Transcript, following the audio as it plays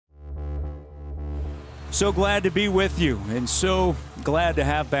So glad to be with you and so glad to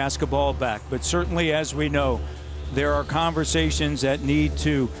have basketball back. But certainly, as we know, there are conversations that need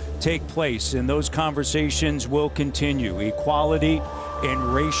to take place, and those conversations will continue. Equality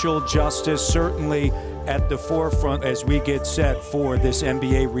and racial justice certainly at the forefront as we get set for this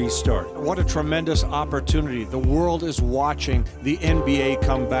NBA restart. What a tremendous opportunity. The world is watching the NBA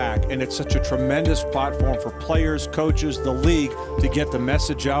come back, and it's such a tremendous platform for players, coaches, the league to get the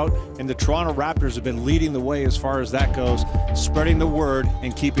message out, and the Toronto Raptors have been leading the way as far as that goes, spreading the word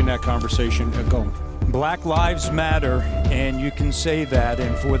and keeping that conversation going. Black Lives Matter, and you can say that.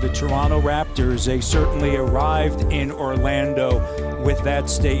 And for the Toronto Raptors, they certainly arrived in Orlando with that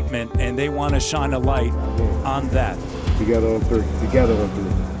statement, and they want to shine a light on that. Together on three. Together on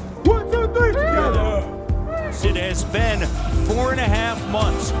three. 1, 2, 3. Together. It has been 4.5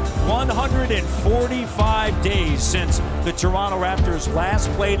 months, 145 days since the Toronto Raptors last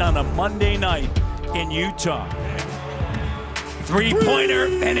played on a Monday night in Utah. Three-pointer,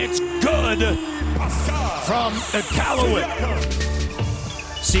 and it's good from Calloway.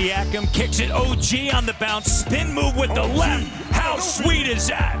 Siakam kicks it. OG on the bounce. Spin move with the left. How sweet is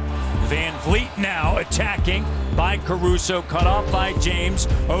that? Van Vliet now attacking by Caruso. Cut off by James.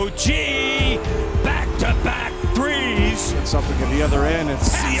 OG back-to-back threes. It's something at the other end. It's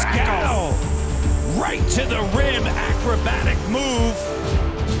Pascal right to the rim. Acrobatic move.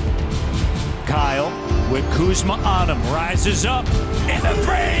 Kyle with Kuzma on him, rises up, and the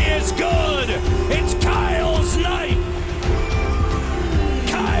three is good! It's Kyle's night!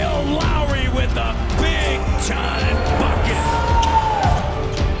 Kyle Lowry with a big-time bucket!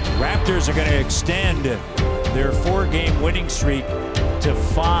 Raptors are going to extend their 4-game winning streak to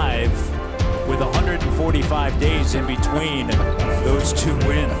 5 with 145 days in between those two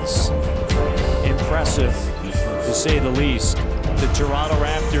wins. Impressive, to say the least. The Toronto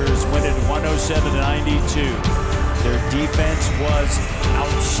Raptors win it 107-92. Their defense was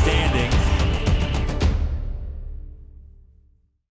outstanding.